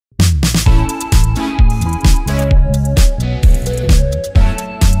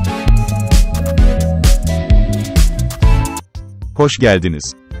Hoş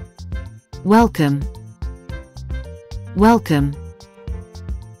geldiniz. Welcome. Welcome.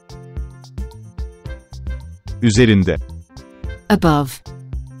 Üzerinde. Above.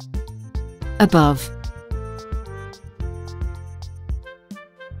 Above.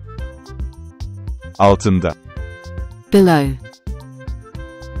 Altında. Below.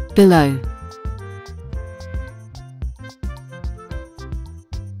 Below.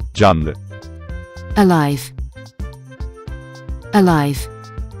 Canlı. Alive. Alive.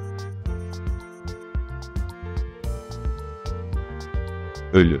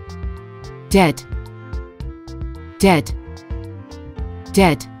 Ölü. Dead. Dead.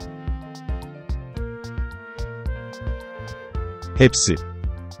 Dead. Hepsi.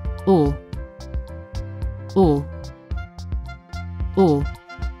 All. All. All.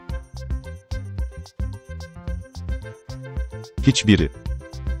 Hiçbiri.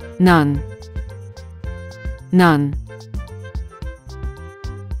 None. None.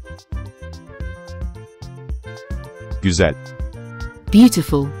 Güzel.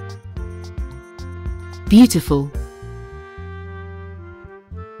 Beautiful. Beautiful.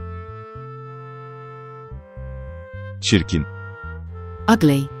 Çirkin.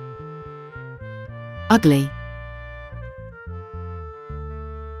 Ugly. Ugly.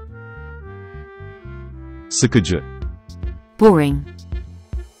 Sıkıcı. Boring.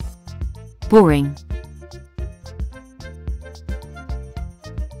 Boring.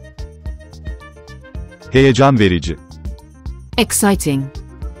 Heyecan verici. Exciting.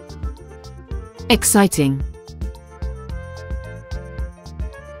 Exciting.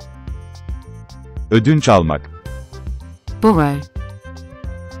 Ödünç almak. Borrow.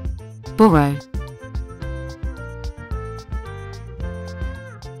 Borrow.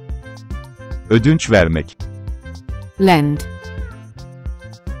 Ödünç vermek. Lend.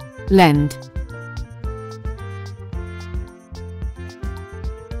 Lend.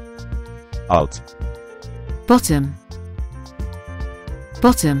 Alt. Bottom.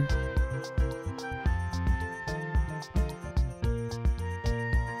 Bottom.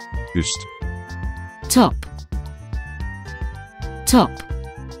 Üst. Top. Top.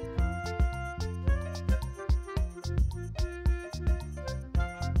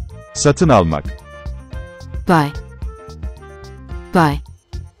 Satın almak. Buy. Buy.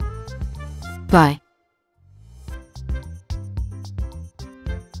 Buy.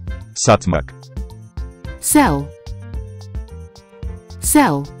 Satmak. Sell.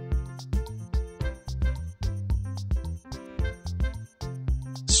 Sell.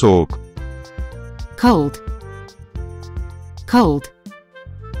 Soğuk. Cold. Cold.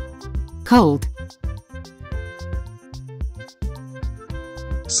 Cold.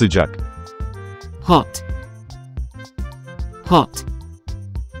 Sıcak. Hot. Hot.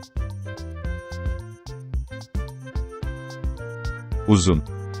 Uzun.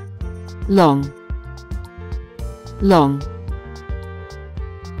 Long. Long.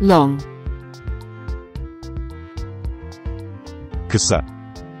 Long. Kısa.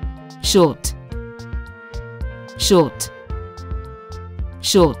 Short. Short.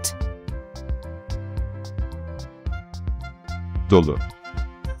 Short. Dolu.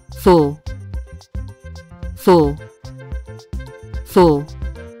 Full. Full. Full.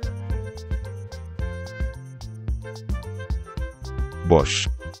 Boş.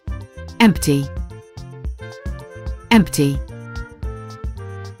 Empty. Empty.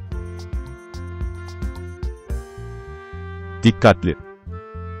 Dikkatli.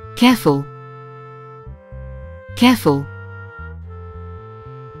 Careful. Careful.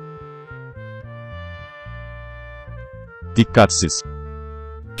 Dikkatsiz.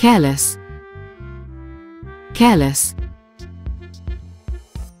 Careless. Careless.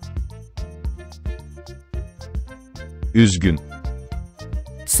 Üzgün.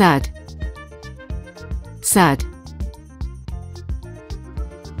 Sad. Sad.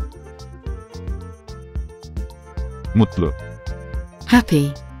 Mutlu. Happy.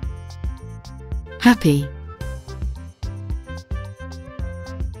 Happy.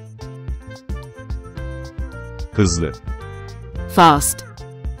 Hızlı. Fast.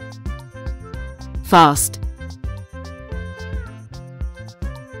 Fast.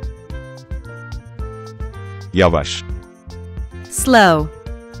 Yavaş. Slow.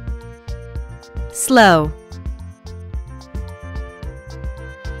 Slow.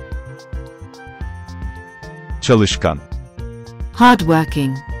 Çalışkan.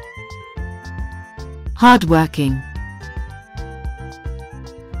 Hardworking. Hardworking.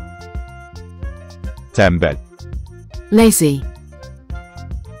 Tembel. Lazy.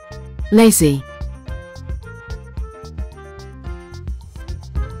 Lazy.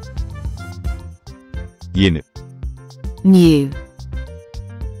 Yeni. New.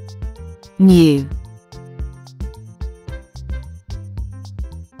 new,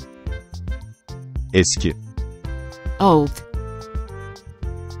 eski, old,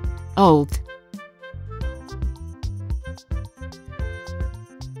 old,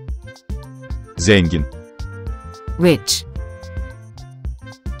 zengin, rich,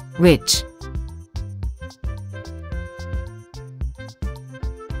 rich,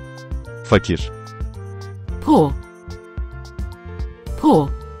 fakir, poor, poor,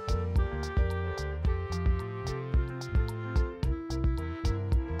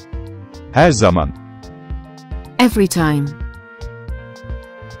 her zaman, every time,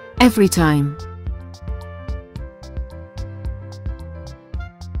 every time,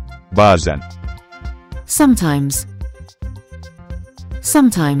 bazen, sometimes,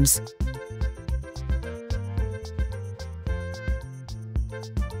 sometimes,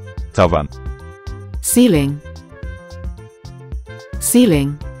 tavan, ceiling,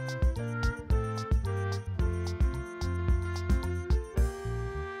 ceiling,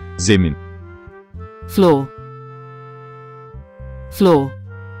 zemin, floor, floor,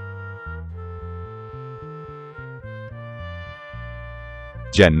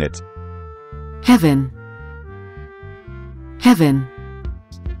 cennet, heaven, heaven,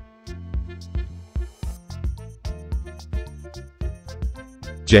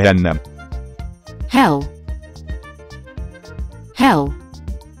 cehennem, hell, hell,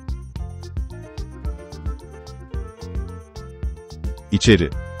 içeri,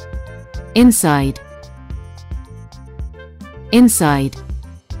 inside, inside,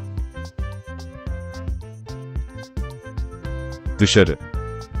 dışarı,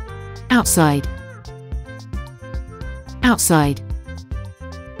 outside, outside,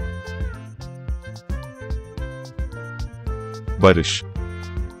 barış,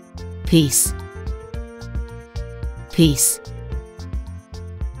 peace, peace,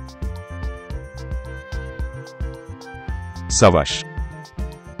 savaş,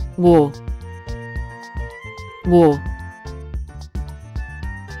 war, war,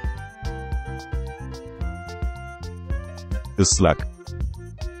 ıslak,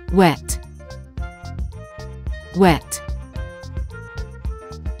 wet, wet,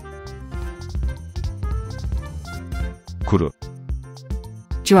 kuru,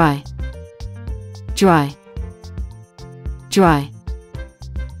 dry, dry, dry,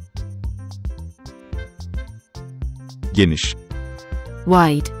 geniş,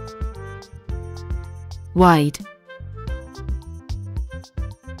 wide, wide,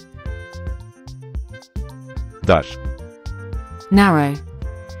 dar, narrow,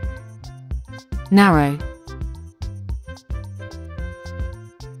 narrow,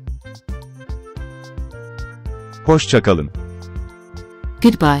 hoşça kalın,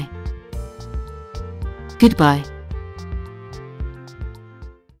 goodbye, goodbye.